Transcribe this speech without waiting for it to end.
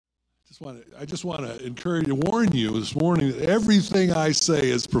I just want to encourage you, warn you this morning that everything I say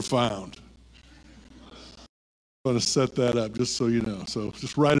is profound. I want to set that up just so you know. So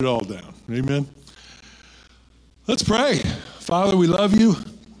just write it all down. Amen. Let's pray. Father, we love you.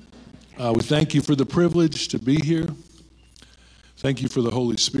 We thank you for the privilege to be here. Thank you for the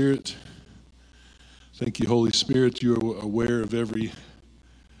Holy Spirit. Thank you, Holy Spirit. You are aware of every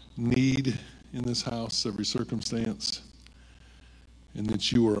need in this house, every circumstance, and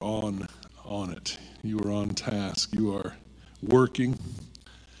that you are on it. You are on task. You are working.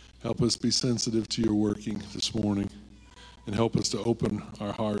 Help us be sensitive to your working this morning, and help us to open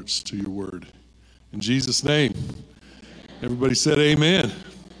our hearts to your word. In Jesus' name, everybody said amen.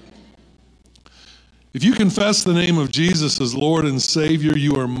 If you confess the name of Jesus as Lord and Savior,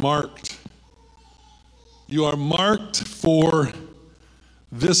 you are marked. You are marked for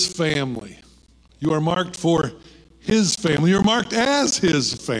this family. You are marked for his family. You're marked as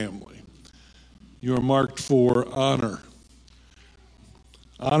his family. You are marked for honor.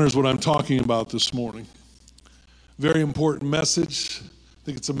 Honor is what I'm talking about this morning. Very important message. I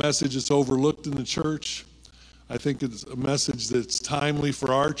think it's a message that's overlooked in the church. I think it's a message that's timely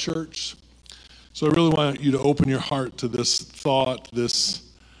for our church. So I really want you to open your heart to this thought, this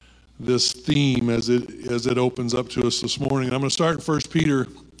theme as it opens up to us this morning. And I'm going to start in 1 Peter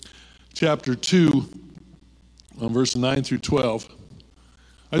chapter 2, on verse 9 through 12.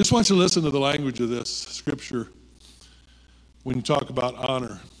 I just want you to listen to the language of this scripture when you talk about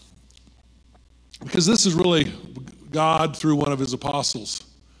honor. Because this is really God through one of his apostles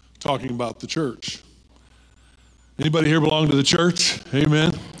talking about the church. Anybody here belong to the church?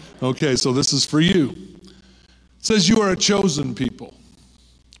 Amen. Okay, so this is for you. It says you are a chosen people,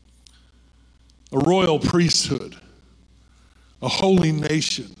 a royal priesthood, a holy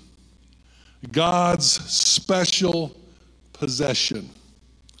nation, God's special possession.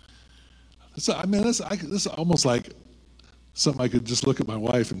 This is almost like something I could just look at my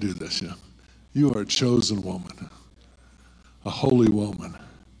wife and do this. You are a chosen woman, a holy woman,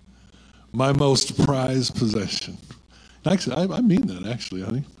 my most prized possession. Actually, I mean that, actually,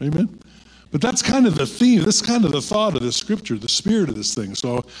 honey. Amen? But that's kind of the theme. That's kind of the thought of the scripture, the spirit of this thing.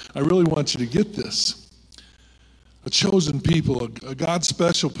 So I really want you to get this. A chosen people, a God's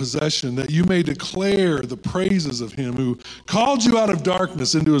special possession, that you may declare the praises of him who called you out of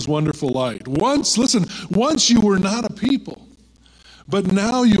darkness into his wonderful light. Once you were not a people, but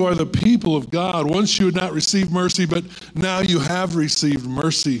now you are the people of God. Once you had not received mercy, but now you have received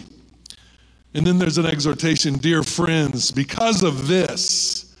mercy. And then there's an exhortation, dear friends, because of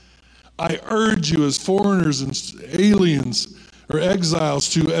this, I urge you as foreigners and aliens or exiles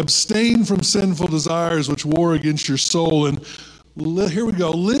to abstain from sinful desires which war against your soul. And here we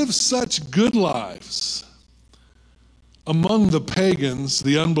go, live such good lives among the pagans,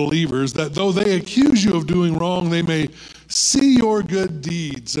 the unbelievers, that though they accuse you of doing wrong, they may see your good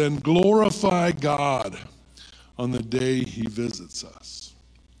deeds and glorify God on the day he visits us.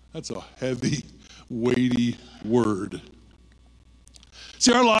 That's a heavy, weighty word.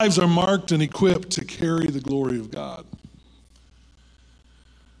 See, our lives are marked and equipped to carry the glory of God.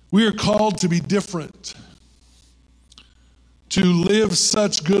 We are called to be different, to live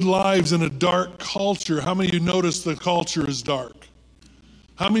such good lives in a dark culture. How many of you notice the culture is dark?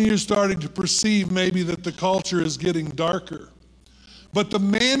 How many of you are starting to perceive maybe that the culture is getting darker? But the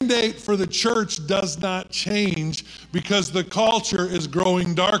mandate for the church does not change because the culture is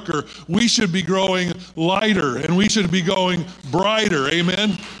growing darker. We should be growing lighter and we should be going brighter.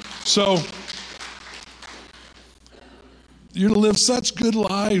 Amen? So you're to live such good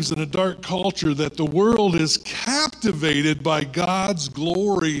lives in a dark culture that the world is captivated by God's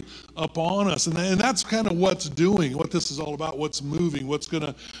glory upon us. And that's kind of what this is all about, what's moving, what's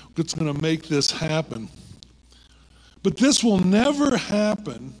gonna make this happen. But this will never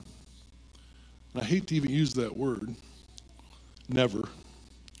happen, and I hate to even use that word, never.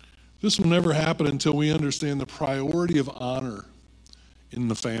 This will never happen until we understand the priority of honor in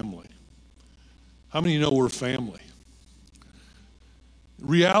the family. How many of you know we're family?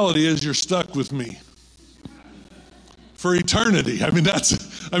 Reality is you're stuck with me for eternity.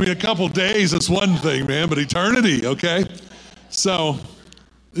 A couple days is one thing, man, but eternity, okay? So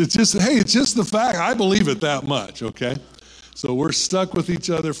it's just the fact. I believe it that much, okay? So we're stuck with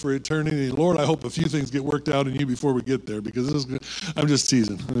each other for eternity. Lord, I hope a few things get worked out in you before we get there, because I'm just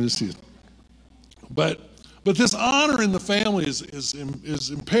teasing. But this honor in the family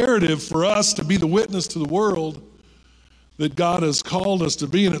is imperative for us to be the witness to the world that God has called us to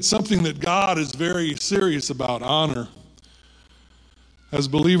be, and it's something that God is very serious about, honor. As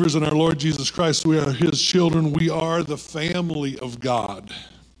believers in our Lord Jesus Christ, we are his children. We are the family of God.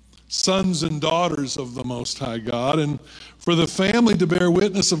 sons and daughters of the Most High God. And for the family to bear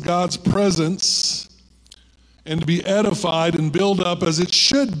witness of God's presence and to be edified and built up as it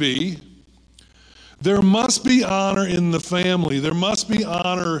should be, there must be honor in the family. There must be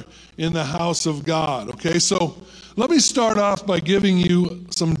honor in the house of God. Okay, so let me start off by giving you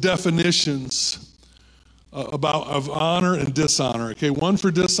some definitions of honor and dishonor. Okay, one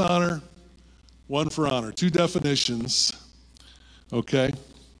for dishonor, one for honor. Two definitions. Okay,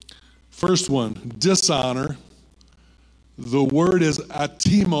 first one, dishonor. The word is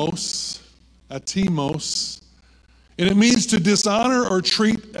atimos, and it means to dishonor or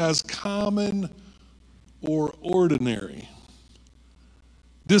treat as common or ordinary.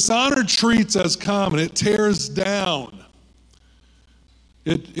 Dishonor treats as common. It tears down.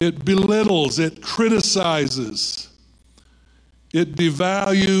 It belittles. It criticizes. It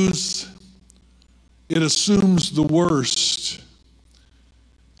devalues. It assumes the worst.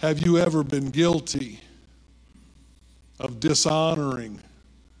 Have you ever been guilty of dishonoring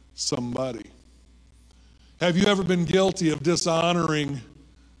somebody? Have you ever been guilty of dishonoring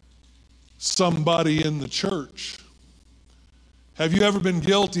somebody in the church? Have you ever been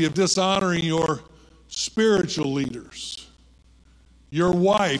guilty of dishonoring your spiritual leaders? Your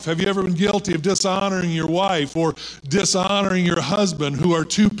wife? Have you ever been guilty of dishonoring your wife or dishonoring your husband, who are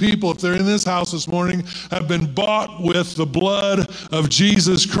two people, if they're in this house this morning, have been bought with the blood of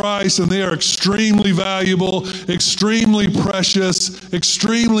Jesus Christ, and they are extremely valuable, extremely precious,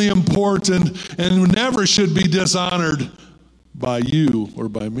 extremely important, and never should be dishonored by you or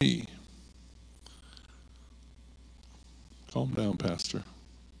by me. Calm down, Pastor.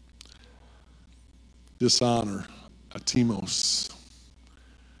 Dishonor, atimos.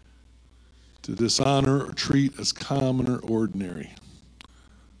 To dishonor or treat as common or ordinary.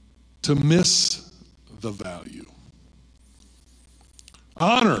 To miss the value.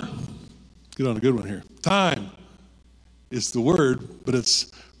 Honor. Get on a good one here. Time is the word, but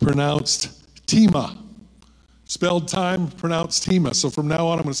it's pronounced tima. Spelled time, pronounced tima. So from now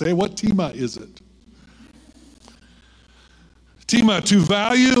on, I'm going to say, hey, what tima is it? Tima, to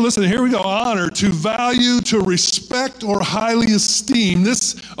value, listen, here we go, honor, to value, to respect, or highly esteem.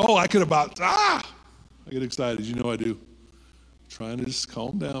 I get excited, you know I do. Trying to just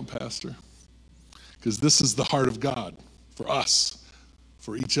calm down, Pastor. Because this is the heart of God for us,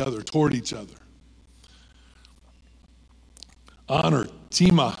 for each other, toward each other. Honor,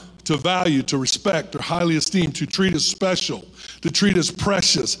 tima, to value, to respect, or highly esteem, to treat as special, to treat as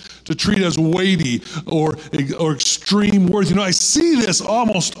precious, to treat as weighty or extreme worth. You know, I see this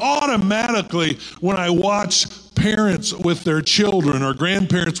almost automatically when I watch parents with their children or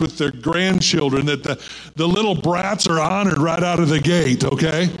grandparents with their grandchildren, that the little brats are honored right out of the gate,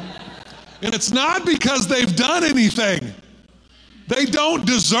 okay? And it's not because they've done anything. They don't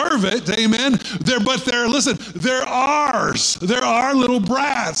deserve it, amen. They're ours. They're our little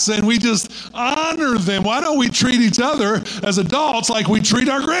brats, and we just honor them. Why don't we treat each other as adults like we treat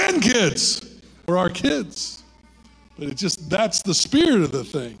our grandkids or our kids? But that's the spirit of the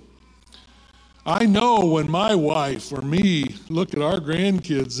thing. I know when my wife or me look at our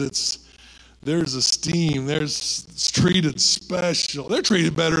grandkids, there's esteem, it's treated special. They're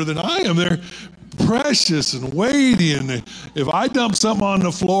treated better than I am. They're precious and weighty, and if I dump something on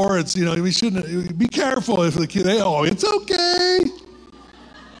the floor, we shouldn't, be careful if the kid, it's okay.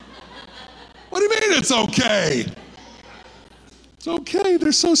 What do you mean it's okay? It's okay,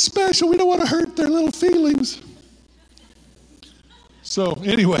 they're so special, we don't want to hurt their little feelings. So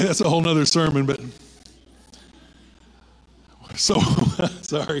anyway, that's a whole nother sermon,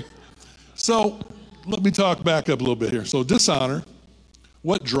 sorry. So let me talk back up a little bit here. So dishonor,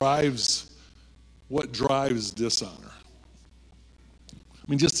 what drives dishonor? I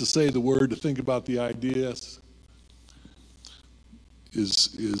mean, just to say the word, to think about the idea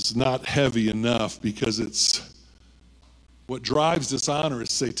is not heavy enough, because what drives dishonor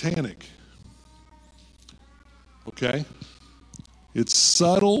is satanic. Okay? It's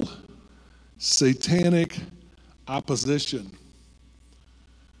subtle, satanic opposition.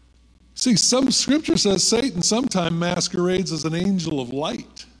 See, some scripture says Satan sometimes masquerades as an angel of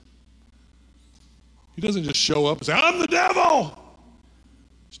light. He doesn't just show up and say, I'm the devil.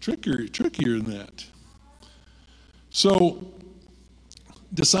 It's trickier than that. So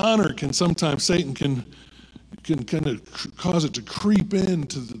dishonor can sometimes, Satan can kind of cause it to creep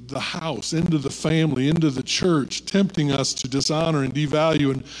into the house, into the family, into the church, tempting us to dishonor and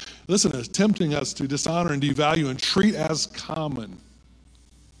devalue. And listen, it's tempting us to dishonor and devalue and treat as common.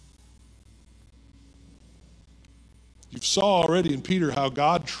 You saw already in Peter how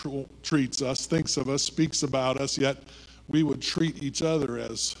God treats us, thinks of us, speaks about us, yet we would treat each other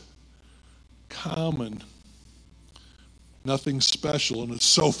as common, nothing special, and it's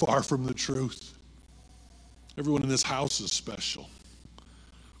so far from the truth. Everyone in this house is special.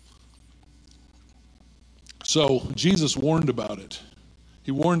 So Jesus warned about it.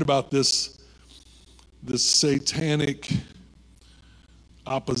 He warned about this satanic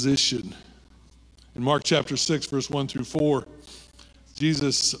opposition. In Mark chapter 6, verse 1 through 4, it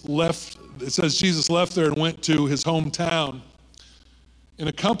says Jesus left there and went to his hometown and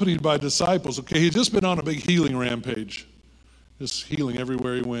accompanied by disciples. Okay, he'd just been on a big healing rampage, just healing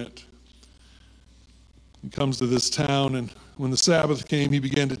everywhere he went. He comes to this town, and when the Sabbath came, he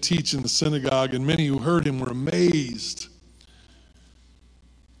began to teach in the synagogue, and many who heard him were amazed.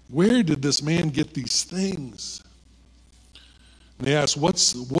 Where did this man get these things? And they asked,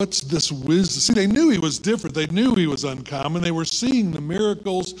 what's this wisdom? See, they knew he was different. They knew he was uncommon. They were seeing the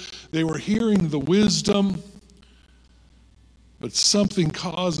miracles. They were hearing the wisdom. But something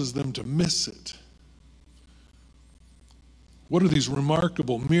causes them to miss it. What are these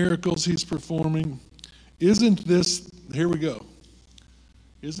remarkable miracles he's performing? Isn't this, here we go,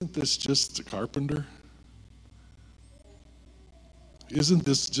 isn't this just a carpenter? Isn't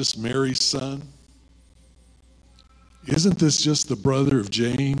this just Mary's son? Isn't this just the brother of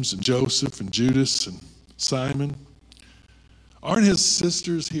James and Joseph and Judas and Simon? Aren't his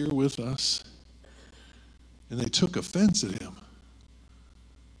sisters here with us? And they took offense at him.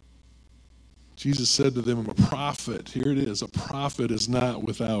 Jesus said to them, I'm a prophet. Here it is. A prophet is not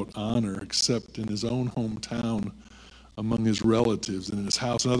without honor except in his own hometown, among his relatives, and in his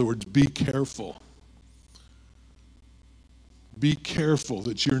house. In other words, be careful. Be careful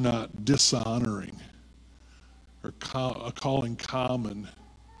that you're not dishonoring or calling common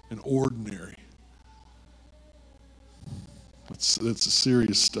and ordinary. That's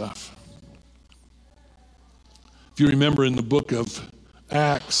serious stuff. If you remember in the book of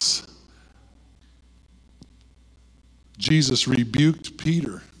Acts, Jesus rebuked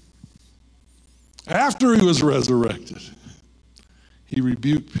Peter. After he was resurrected, he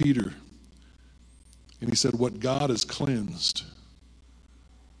rebuked Peter. And he said, what God has cleansed,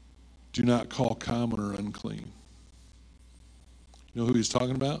 do not call common or unclean. You know who he's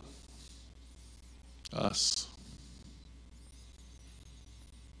talking about? Us.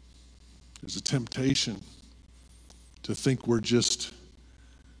 There's a temptation to think we're just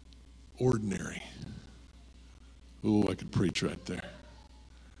ordinary. Oh, I could preach right there.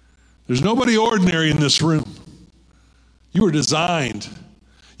 There's nobody ordinary in this room. You were designed.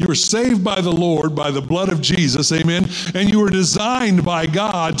 You were saved by the Lord, by the blood of Jesus, amen? And you were designed by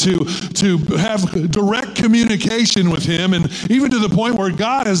God to have direct communication with him, and even to the point where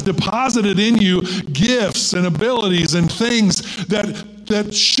God has deposited in you gifts and abilities and things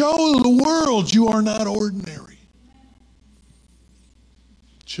that show the world you are not ordinary.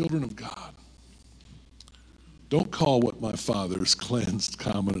 Children of God. Don't call what my Father has cleansed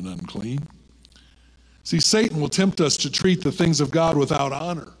common and unclean. See, Satan will tempt us to treat the things of God without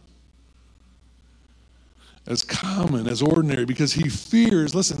honor, as common, as ordinary, because he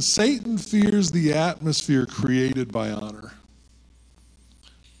fears, listen, Satan fears the atmosphere created by honor.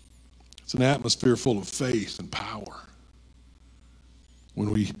 It's an atmosphere full of faith and power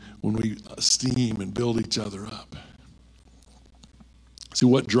when we esteem and build each other up. See,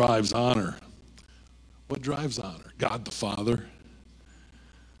 what drives honor? What drives honor? God the Father.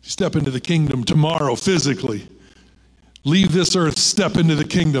 Step into the kingdom tomorrow physically. Leave this earth, step into the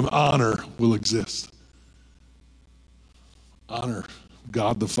kingdom. Honor will exist. Honor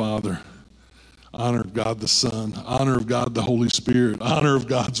God the Father. Honor of God the Son. Honor of God the Holy Spirit. Honor of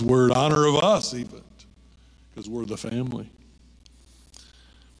God's Word. Honor of us even, because we're the family.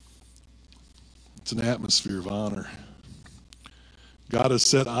 It's an atmosphere of honor. God has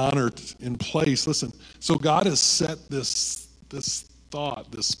set honor in place. Listen, so God has set this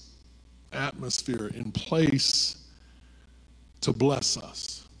thought, this atmosphere in place to bless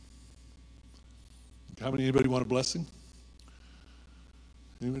us. Anybody want a blessing?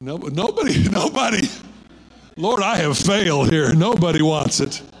 Nobody. Lord, I have failed here. Nobody wants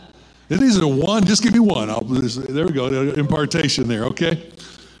it. These are one. Just give me one. There we go. Impartation there, okay?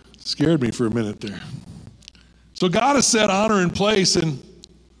 Scared me for a minute there. So God has set honor in place, and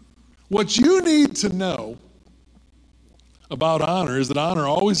what you need to know about honor is that honor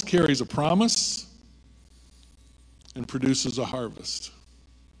always carries a promise and produces a harvest.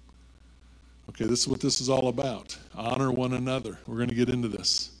 Okay, this is what this is all about. Honor one another. We're going to get into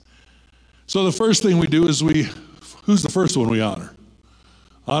this. So the first thing we do is who's the first one we honor?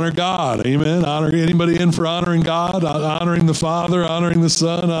 Honor God, amen. Honor anybody in for honoring God, honoring the Father, honoring the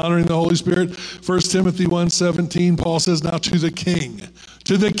Son, honoring the Holy Spirit. 1 Timothy 1:17, Paul says, now to the King,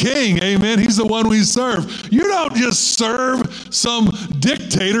 To the King, amen. He's the one we serve. You don't just serve some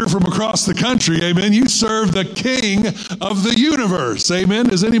dictator from across the country, amen. You serve the King of the universe, amen.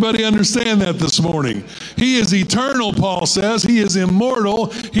 Does anybody understand that this morning? He is eternal, Paul says. He is immortal.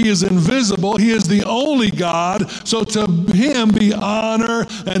 He is invisible. He is the only God. So to him be honor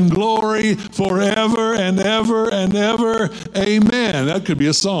and glory forever and ever and ever, amen. That could be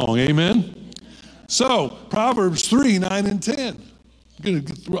a song, amen. So, Proverbs 3, 9 and 10.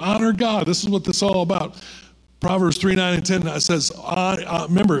 Honor God. This is what this is all about. Proverbs 3, 9, and 10 says,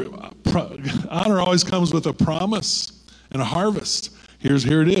 remember, honor always comes with a promise and a harvest. Here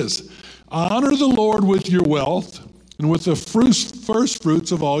it is. Honor the Lord with your wealth and with the first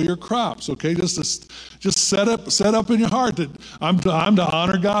fruits of all your crops. Okay, just set up in your heart that I'm to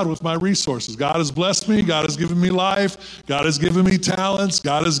honor God with my resources. God has blessed me. God has given me life. God has given me talents.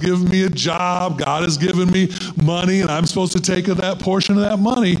 God has given me a job. God has given me money, and I'm supposed to take that portion of that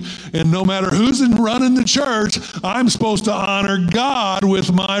money. And no matter who's running the church, I'm supposed to honor God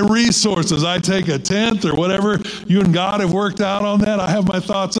with my resources. I take a tenth or whatever you and God have worked out on that. I have my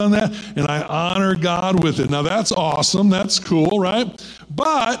thoughts on that, and I honor God with it. Now that's awesome. That's cool, right?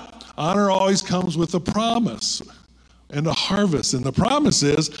 But honor always comes with a promise and a harvest. And the promise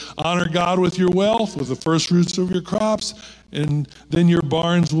is honor God with your wealth, with the first fruits of your crops, and then your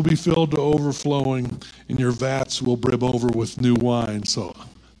barns will be filled to overflowing, and your vats will brim over with new wine. So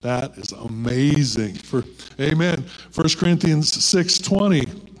that is amazing. Amen. 1 Corinthians 6:20.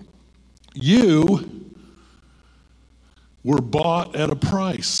 You were bought at a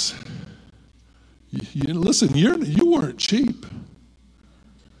price. Listen, you weren't cheap.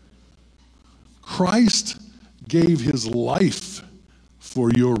 Christ gave his life for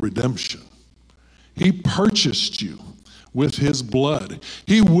your redemption. He purchased you with his blood.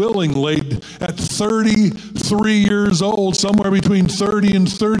 He willingly, at 33 years old, somewhere between 30 and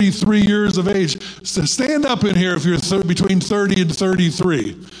 33 years of age, stand up in here if you're between 30 and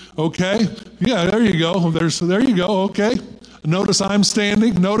 33. Okay? Yeah, there you go. There you go. Okay. Notice I'm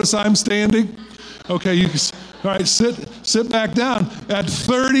standing. Okay, all right, sit back down. At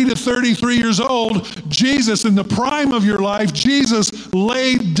 30 to 33 years old, Jesus, in the prime of your life, Jesus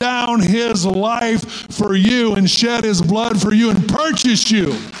laid down his life for you and shed his blood for you and purchased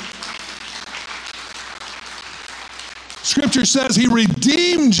you. Scripture says he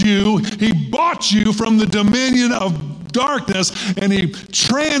redeemed you, he bought you from the dominion of darkness, and he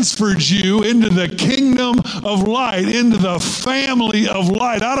transferred you into the kingdom of light, into the family of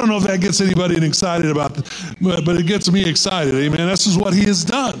light. I don't know if that gets anybody excited about it, but it gets me excited. Amen. This is what he has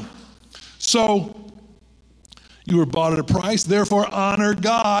done. So you were bought at a price, therefore honor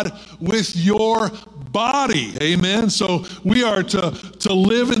God with your body. Amen. So we are to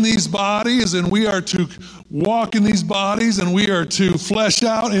live in these bodies, and we are to walk in these bodies, and we are to flesh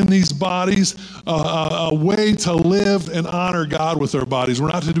out in these bodies a way to live and honor God with our bodies. We're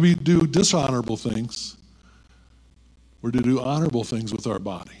not to do dishonorable things. We're to do honorable things with our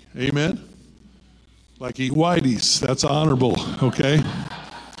body. Amen? Like eat Whitey's. That's honorable, okay?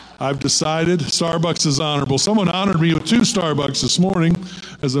 I've decided Starbucks is honorable. Someone honored me with 2 Starbucks this morning,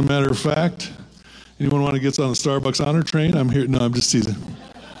 as a matter of fact. Anyone want to get on the Starbucks honor train? I'm here. No, I'm just teasing.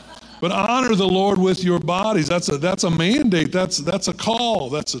 But honor the Lord with your bodies. That's a mandate. That's a call.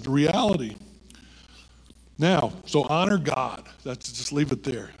 That's a reality. Now, so honor God. Just leave it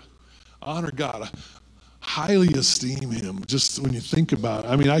there. Honor God. Highly esteem him. Just when you think about it.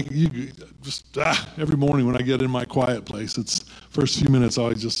 I mean, every morning when I get in my quiet place, it's first few minutes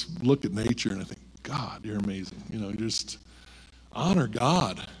I just look at nature and I think, God, you're amazing. Just honor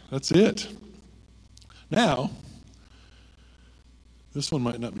God. That's it. Now, this one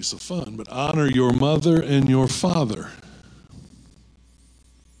might not be so fun, but honor your mother and your father.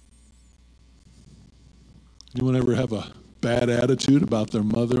 Anyone ever have a bad attitude about their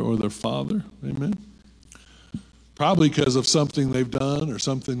mother or their father? Amen. Probably because of something they've done or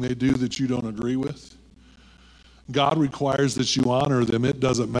something they do that you don't agree with. God requires that you honor them. It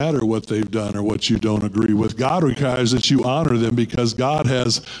doesn't matter what they've done or what you don't agree with. God requires that you honor them because God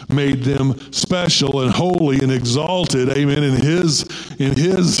has made them special and holy and exalted, amen, in his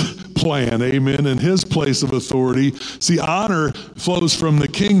plan, amen, in his place of authority. See, honor flows from the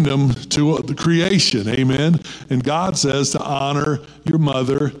kingdom to the creation, amen, and God says to honor your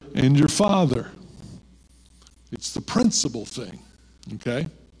mother and your father. It's the principal thing, okay?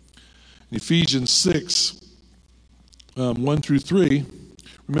 In Ephesians 6, 1 through 3,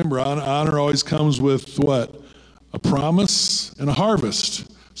 remember, honor always comes with what? A promise and a harvest.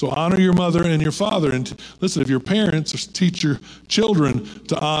 So honor your mother and your father. And listen, if your parents, teach your children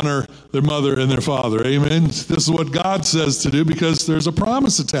to honor their mother and their father. Amen. This is what God says to do because there's a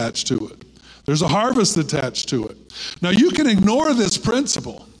promise attached to it. There's a harvest attached to it. Now, you can ignore this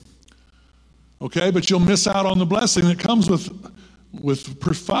principle, okay, but you'll miss out on the blessing that comes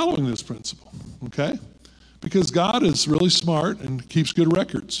with following this principle, okay? Because God is really smart and keeps good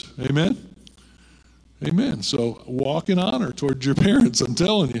records. Amen? Amen. So walk in honor towards your parents, I'm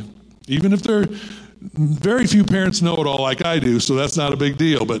telling you. Even if they're, very few parents know it all like I do, so that's not a big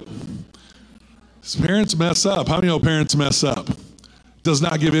deal. But parents mess up. How many know parents mess up? Does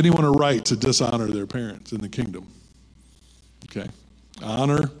not give anyone a right to dishonor their parents in the kingdom. Okay?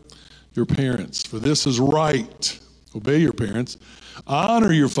 Honor your parents, for this is right. Obey your parents.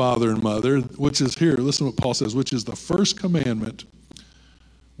 Honor your father and mother, which is here, listen to what Paul says, which is the first commandment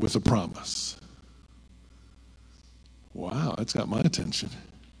with a promise. Wow, that's got my attention.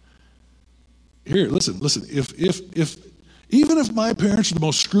 Here, listen. If even if my parents are the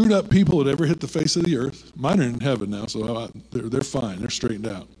most screwed up people that ever hit the face of the earth, mine are in heaven now, so they're fine. They're straightened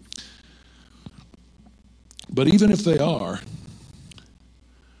out. But even if they are,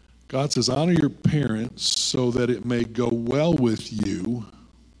 God says, honor your parents so that it may go well with you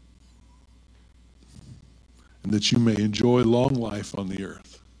and that you may enjoy long life on the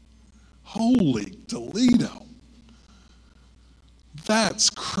earth. Holy Toledo. That's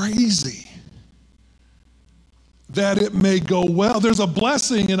crazy. That it may go well. There's a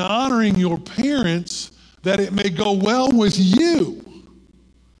blessing in honoring your parents that it may go well with you.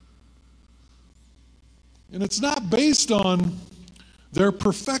 And it's not based on their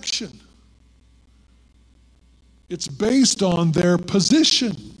perfection. It's based on their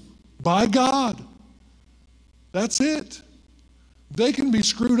position by God. That's it. They can be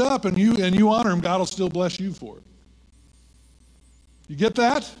screwed up and you honor them, God will still bless you for it. You get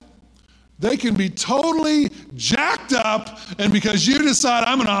that? They can be totally jacked up, and because you decide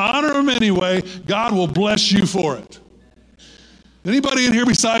I'm going to honor them anyway, God will bless you for it. Anybody in here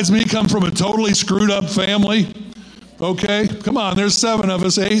besides me come from a totally screwed up family? Okay, come on, there's 7 of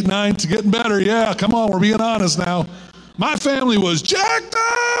us, 8, 9, it's getting better. Yeah, come on, we're being honest now. My family was jacked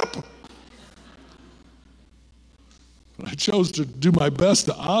up. But I chose to do my best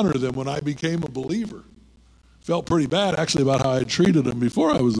to honor them when I became a believer. Felt pretty bad, actually, about how I had treated them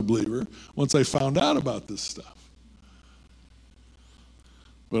before I was a believer, once I found out about this stuff.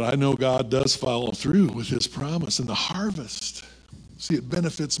 But I know God does follow through with his promise and the harvest. See, it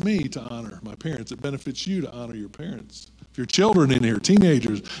benefits me to honor my parents. It benefits you to honor your parents. If your children in here,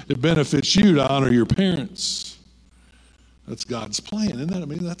 teenagers, it benefits you to honor your parents. That's God's plan, isn't that? I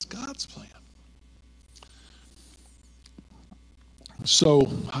mean, that's God's plan. So,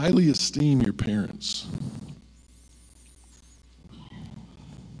 highly esteem your parents.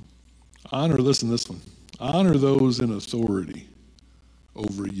 Honor, listen to this one. Honor those in authority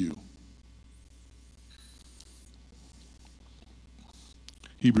over you.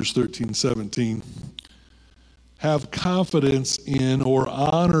 Hebrews 13:17. Have confidence in or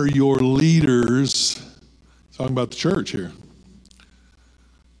honor your leaders. Talking about the church here.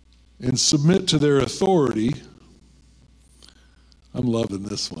 And submit to their authority. I'm loving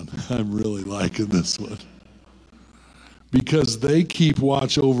this one. I'm really liking this one. Because they keep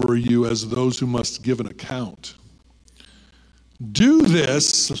watch over you as those who must give an account. Do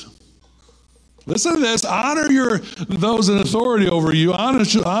this. Listen to this. Honor those in authority over you.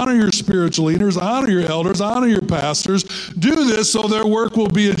 Honor your spiritual leaders. Honor your elders. Honor your pastors. Do this so their work will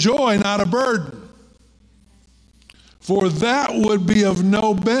be a joy, not a burden. For that would be of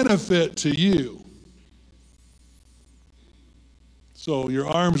no benefit to you. So your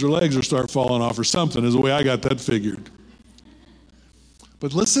arms or legs will start falling off or something is the way I got that figured.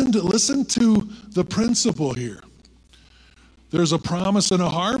 But listen to the principle here. There's a promise and a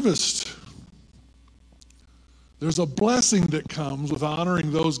harvest. There's a blessing that comes with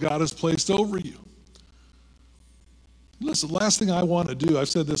honoring those God has placed over you. Listen, the last thing I want to do, I've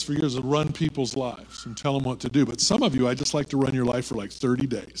said this for years, is run people's lives and tell them what to do. But some of you, I just like to run your life for like 30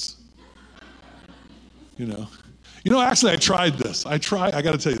 days. Actually, I tried this. I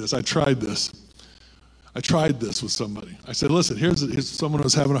got to tell you this. I tried this with somebody. I said, listen, here's someone who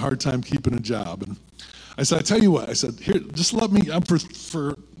was having a hard time keeping a job. And I said, I tell you what, I said, here, just let me, for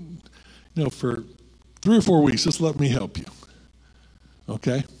 3 or 4 weeks, just let me help you.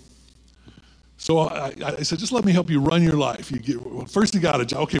 Okay? So I said, just let me help you run your life. First you got a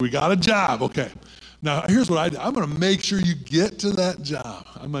job. Okay, we got a job. Okay. Now, here's what I do. I'm going to make sure you get to that job.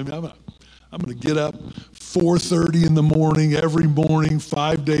 I'm going to get up 4:30 in the morning, every morning,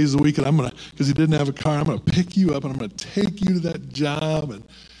 5 days a week, and because he didn't have a car, I'm going to pick you up and I'm going to take you to that job, and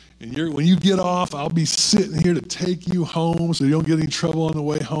And when you get off, I'll be sitting here to take you home so you don't get any trouble on the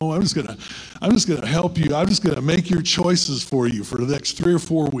way home. I'm just gonna help you. I'm just gonna make your choices for you for the next 3 or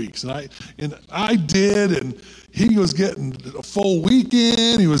 4 weeks. And I did, and he was getting a full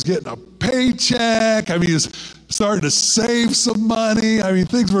weekend. He was getting a paycheck. I mean, he was starting to save some money. I mean,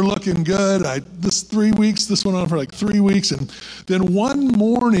 things were looking good. This went on for like 3 weeks. And then one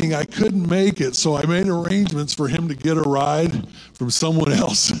morning I couldn't make it, so I made arrangements for him to get a ride from someone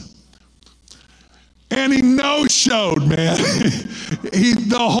else. And he no-showed, man.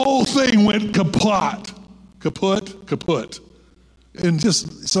 The whole thing went kaput. And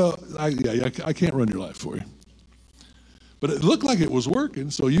just, so, I can't run your life for you. But it looked like it was working,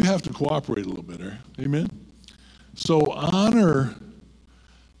 so you have to cooperate a little bit there. Amen? So honor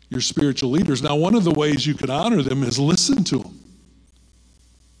your spiritual leaders. Now, one of the ways you can honor them is listen to them.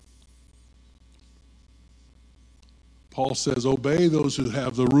 Paul says, obey those who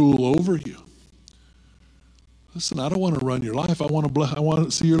have the rule over you. Listen, I don't want to run your life. I want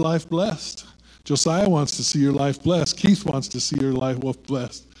to see your life blessed. Josiah wants to see your life blessed. Keith wants to see your life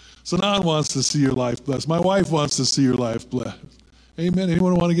blessed. Sanan wants to see your life blessed. My wife wants to see your life blessed. Amen.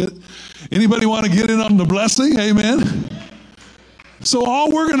 Anybody want to get in on the blessing? Amen. So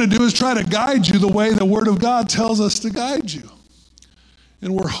all we're going to do is try to guide you the way the Word of God tells us to guide you.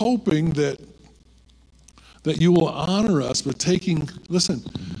 And we're hoping that you will honor us by taking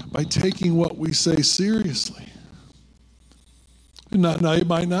what we say seriously. Now, it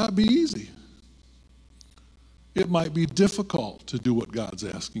might not be easy. It might be difficult to do what God's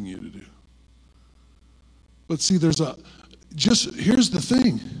asking you to do. But see, here's the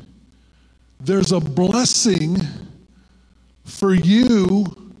thing. There's a blessing for you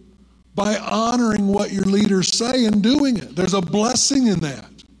by honoring what your leaders say and doing it. There's a blessing in that.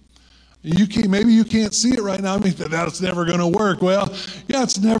 Maybe you can't see it right now. I mean, that's never going to work. Well, yeah,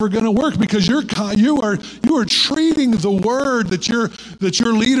 it's never going to work because you are treating the word that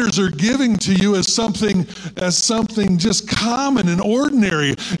your leaders are giving to you as something just common and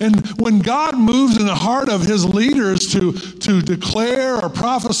ordinary. And when God moves in the heart of his leaders to declare or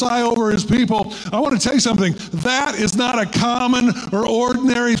prophesy over his people, I want to tell you something. That is not a common or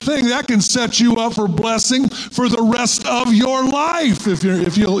ordinary thing. That can set you up for blessing for the rest of your life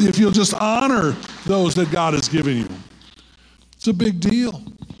if you'll just honor those that God has given you. It's a big deal.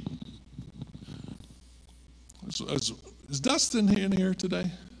 Is Dustin in here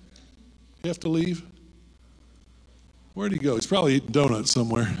today? You have to leave? Where'd he go? He's probably eating donuts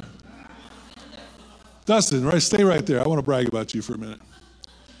somewhere. Dustin, stay right there. I want to brag about you for a minute.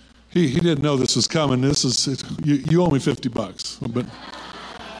 He didn't know this was coming. You owe me $50. But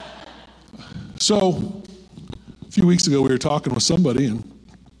so a few weeks ago we were talking with somebody, and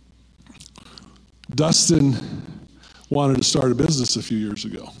Dustin wanted to start a business a few years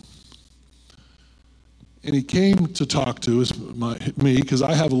ago. And he came to talk to me because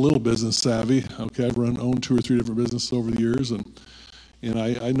I have a little business savvy. Okay, I've owned 2 or 3 different businesses over the years, and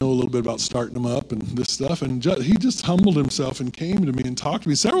I know a little bit about starting them up and this stuff. And he just humbled himself and came to me and talked to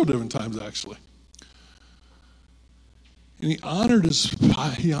me several different times, actually. And he honored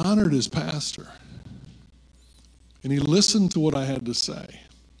his pastor, and he listened to what I had to say.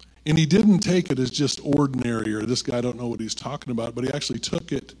 And he didn't take it as just ordinary or this guy don't know what he's talking about, but he actually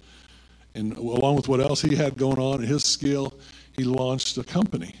took it, and along with what else he had going on and his skill, he launched a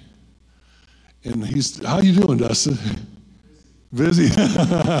company. And how you doing, Dustin? Busy?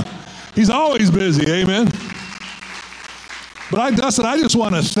 He's always busy, amen? But Dustin, I just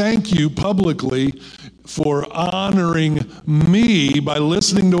want to thank you publicly for honoring me by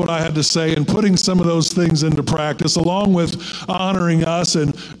listening to what I had to say and putting some of those things into practice, along with honoring us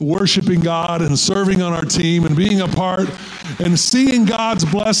and worshiping God and serving on our team and being a part and seeing God's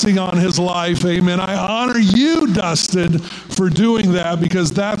blessing on his life. Amen. I honor you, Dustin, for doing that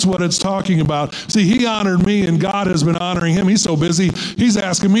because that's what it's talking about. See, he honored me and God has been honoring him. He's so busy, he's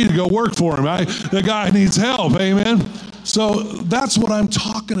asking me to go work for him. The guy needs help. Amen. So that's what I'm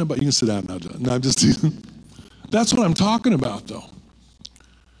talking about. You can sit down now, John. No, I'm just that's what I'm talking about, though.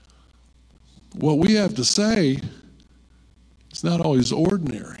 What we have to say is not always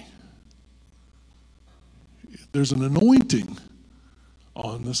ordinary. There's an anointing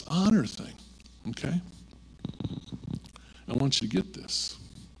on this honor thing, okay? I want you to get this.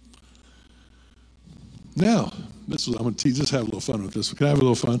 Now, I'm going to just have a little fun with this. Can I have a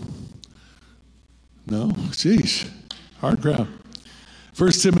little fun? No? Jeez. Hard crowd.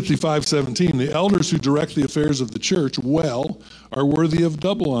 1 Timothy 5:17, the elders who direct the affairs of the church are worthy of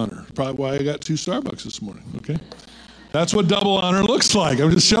double honor. Probably why I got 2 Starbucks this morning, okay? That's what double honor looks like.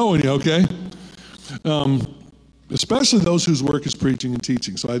 I'm just showing you, okay? especially those whose work is preaching and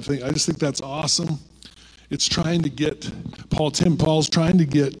teaching. So I just think that's awesome. It's trying to get Paul's trying to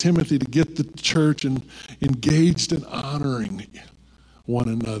get Timothy to get the church and engaged in honoring one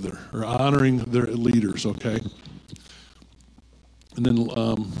another, or honoring their leaders, okay? And then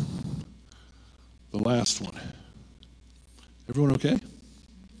the last one. Everyone okay?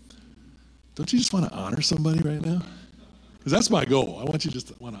 Don't you just want to honor somebody right now? Because that's my goal. I want you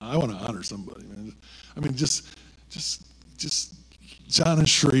I want to honor somebody, man. I mean, just John and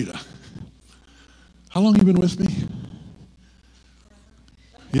Shrita. How long have you been with me?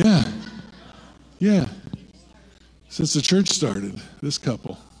 Yeah. Since the church started, this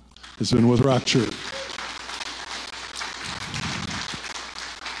couple has been with Rock Church.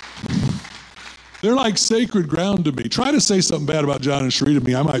 They're like sacred ground to me. Try to say something bad about John and Sheree to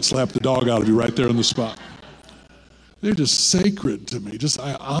me, I might slap the dog out of you right there on the spot. They're just sacred to me.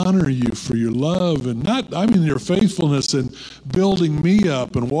 I honor you for your love and your faithfulness in building me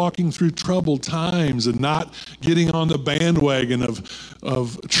up and walking through troubled times and not getting on the bandwagon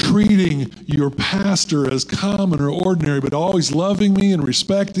of treating your pastor as common or ordinary, but always loving me and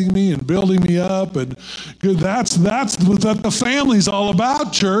respecting me and building me up. And that's what the family's all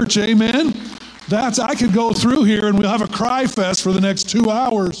about, church. Amen. I could go through here and we'll have a cry fest for the next 2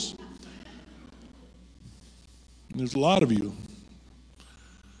 hours. There's a lot of you.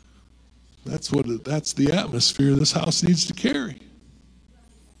 That's the atmosphere this house needs to carry.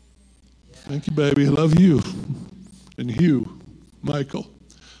 Thank you, baby. I love you. And Hugh, Michael.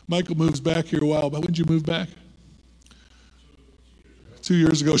 Michael moves back here a while back. When did you move back? 2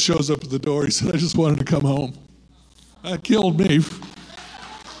 years ago, shows up at the door. He said, I just wanted to come home. That killed me.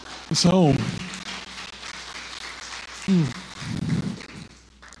 It's home.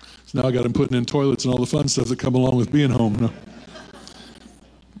 So now I got him putting in toilets and all the fun stuff that come along with being home. No.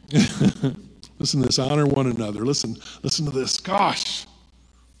 Listen to this. Honor one another. Listen to this. Gosh.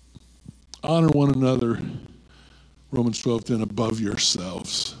 Honor one another. Romans 12:10, above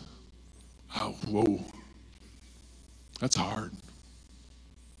yourselves. Oh, whoa. That's hard.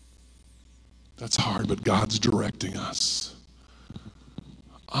 That's hard, but God's directing us.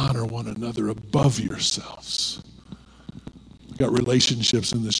 Honor one another above yourselves. Got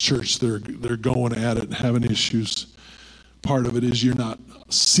relationships in this church, they're going at it and having issues. Part of it is you're not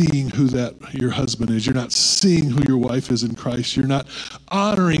seeing who your husband is. You're not seeing who your wife is in Christ. You're not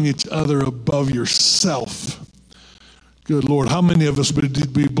honoring each other above yourself. Good Lord, how many of us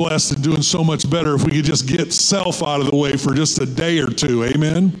would be blessed and doing so much better if we could just get self out of the way for just a day or two?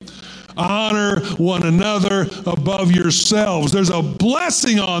 Amen. Honor one another above yourselves. There's a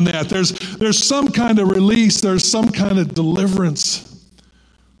blessing on that. There's some kind of release. There's some kind of deliverance,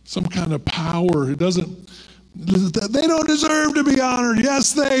 some kind of power. They don't deserve to be honored.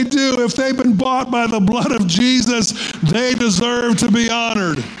 Yes, they do. If they've been bought by the blood of Jesus, they deserve to be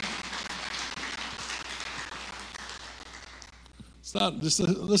honored. It's not just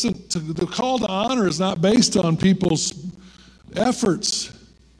listen. The call to honor is not based on people's efforts.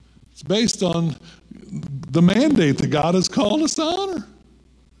 It's based on the mandate that God has called us to honor.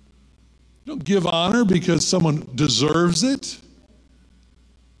 You don't give honor because someone deserves it.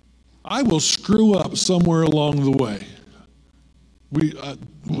 I will screw up somewhere along the way. We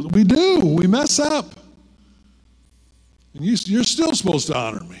do. We mess up. And you're still supposed to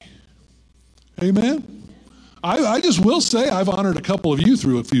honor me. Amen? I just will say I've honored a couple of you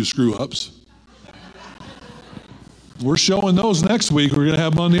through a few screw-ups. We're showing those next week. We're going to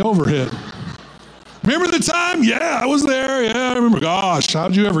have them on the overhead. Remember the time? Yeah, I was there. Yeah, I remember. Gosh,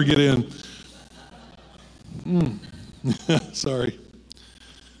 how'd you ever get in? Sorry.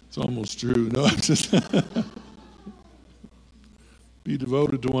 It's almost true. No, I'm just... Be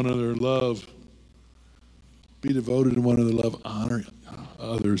devoted to one another, love. Be devoted to one another, love. Honor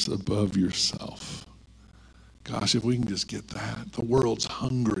others above yourself. Gosh, if we can just get that. The world's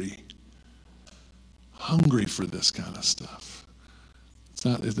hungry for this kind of stuff.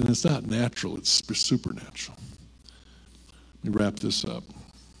 It's not natural, it's supernatural. Let me wrap this up.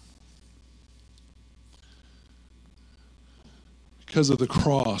 Because of the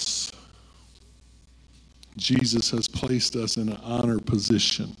cross, Jesus has placed us in an honor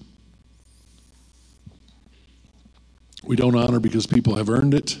position. We don't honor because people have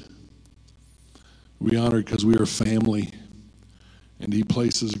earned it. We honor because we are family, and he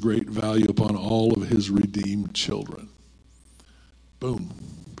places great value upon all of his redeemed children. Boom.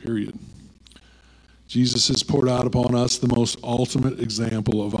 Period. Jesus has poured out upon us the most ultimate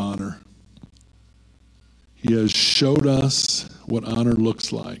example of honor. He has showed us what honor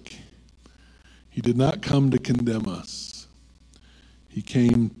looks like. He did not come to condemn us. He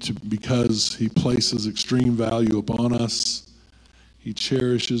came because he places extreme value upon us. He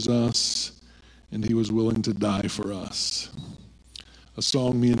cherishes us, and he was willing to die for us. A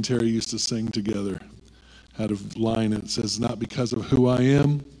song me and Terry used to sing together had a line that says, not because of who I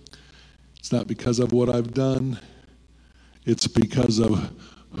am, it's not because of what I've done, it's because of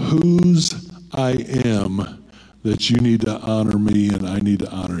whose I am that you need to honor me and I need to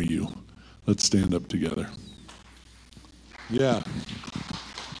honor you. Let's stand up together. Yeah.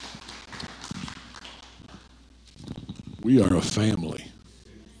 We are a family.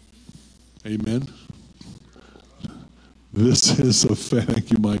 Amen. This is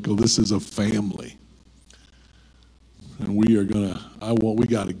thank you, Michael. This is a family. And we are we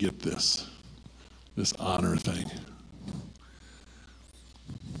got to get this honor thing.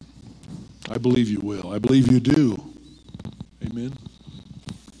 I believe you will. I believe you do. Amen.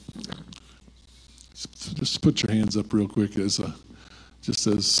 Just put your hands up real quick as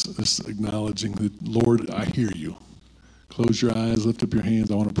acknowledging that, Lord, I hear you. Close your eyes, lift up your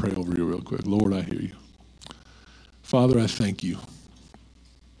hands. I want to pray over you real quick. Lord, I hear you. Father, I thank you.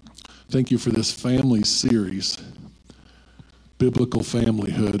 Thank you for this family series, biblical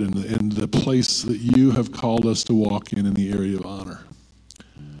familyhood, and the place that you have called us to walk in the area of honor.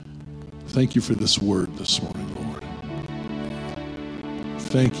 Thank you for this word this morning, Lord.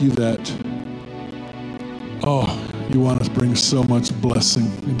 Thank you that, you want to bring so much blessing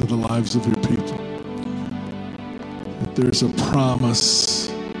into the lives of your people. That there's a promise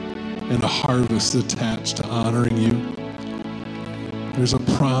and a harvest attached to honoring you. There's a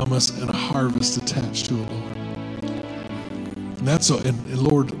promise and a harvest attached to it, Lord. And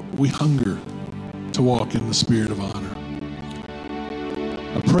Lord, we hunger to walk in the spirit of honor.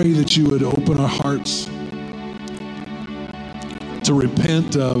 I pray that you would open our hearts to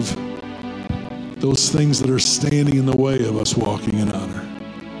repent of those things that are standing in the way of us walking in honor.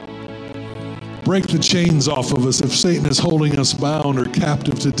 Break the chains off of us if Satan is holding us bound or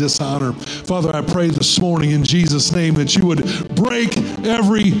captive to dishonor. Father, I pray this morning in Jesus' name that you would break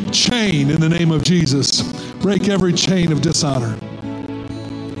every chain in the name of Jesus. Break every chain of dishonor.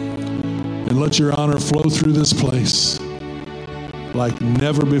 And let your honor flow through this place like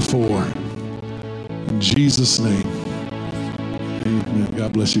never before. In Jesus' name. Amen.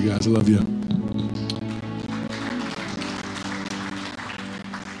 God bless you guys. I love you.